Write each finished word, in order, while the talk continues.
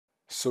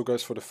So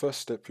guys, for the first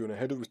step, you want to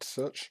head over to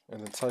search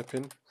and then type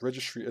in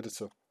registry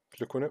editor.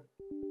 Click on it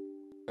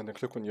and then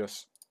click on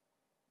yes.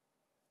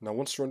 Now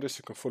once you're on this,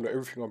 you can follow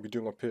everything I'll be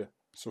doing up here.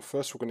 So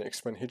first we're going to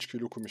expand HQ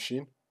local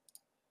machine,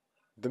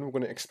 then we're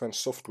going to expand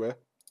software,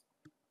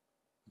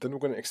 then we're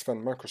going to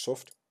expand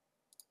Microsoft.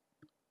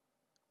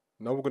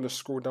 Now we're going to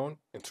scroll down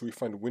until we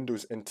find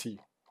Windows NT.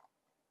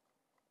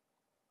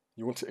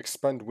 You want to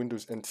expand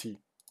Windows NT.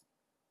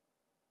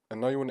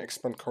 And now you want to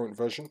expand current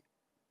version.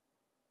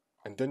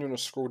 And then you want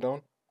to scroll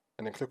down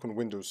and then click on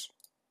Windows.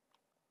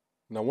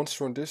 Now once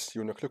you're on this, you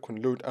want to click on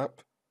Load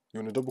App. You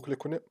want to double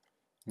click on it.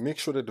 Make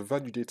sure that the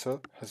value data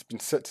has been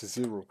set to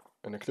 0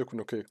 and then click on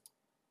OK.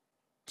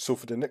 So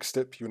for the next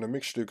step, you want to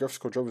make sure the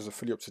graphics card drivers are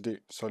fully up to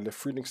date. So I left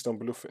 3 links down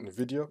below for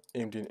NVIDIA,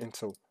 AMD and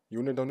Intel. You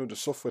want to download the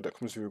software that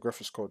comes with your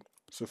graphics card.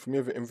 So for me,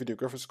 I have an NVIDIA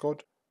graphics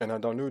card and I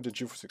downloaded the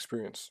GeForce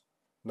Experience.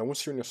 Now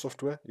once you're in your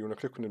software, you want to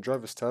click on the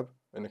drivers tab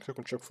and then click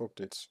on check for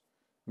updates.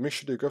 Make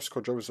sure the graphics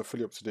card drivers are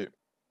fully up to date.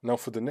 Now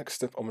for the next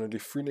step, I'm going to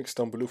leave 3 links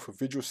down below for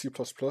Visual C++,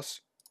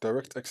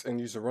 DirectX End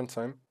User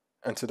Runtime,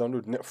 and to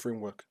download Net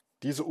Framework.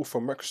 These are all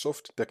from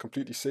Microsoft, they're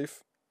completely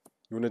safe.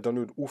 You want to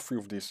download all 3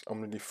 of these. I'm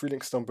going to leave 3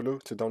 links down below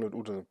to download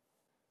all of them.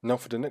 Now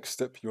for the next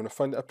step, you want to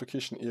find the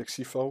application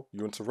exe file,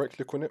 you want to right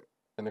click on it,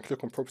 and then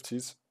click on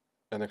Properties,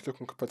 and then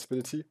click on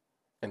Compatibility,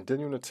 and then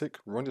you want to tick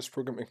Run this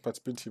program in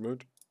compatibility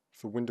mode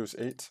for Windows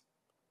 8,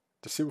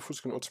 disable full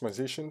screen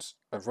optimizations,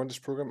 and run this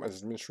program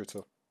as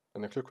administrator,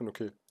 and then click on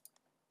OK.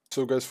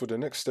 So guys, for the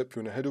next step,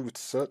 you want to head over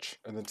to search,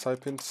 and then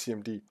type in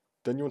CMD,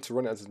 then you want to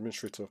run it as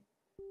administrator,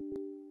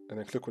 and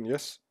then click on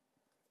yes.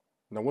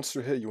 Now once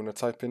you're here, you want to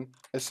type in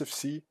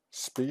sfc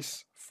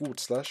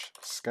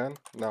 /scan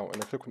now, and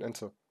then click on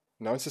enter.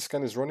 Now as the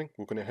scan is running,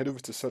 we're going to head over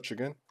to search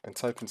again and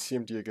type in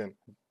CMD again.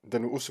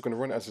 Then we're also going to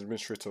run it as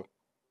administrator.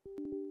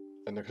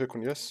 And then click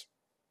on yes.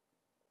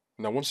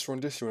 Now once you're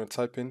on this, you want to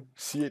type in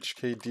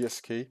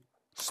chkdsk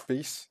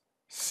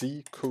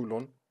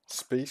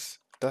 -c:-f-r.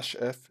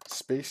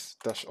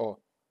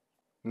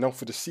 Now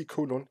for the C:,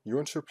 you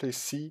want to replace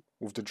C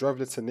with the drive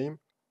letter name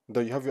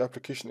that you have your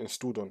application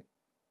installed on.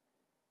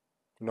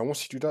 Now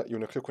once you do that, you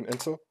want to click on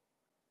enter.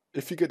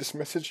 If you get this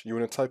message, you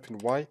want to type in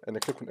Y and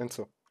then click on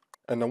enter.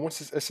 And now once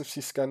this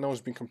SFC scan now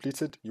has been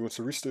completed, you want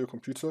to restart your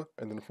computer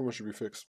and then the problem should be fixed.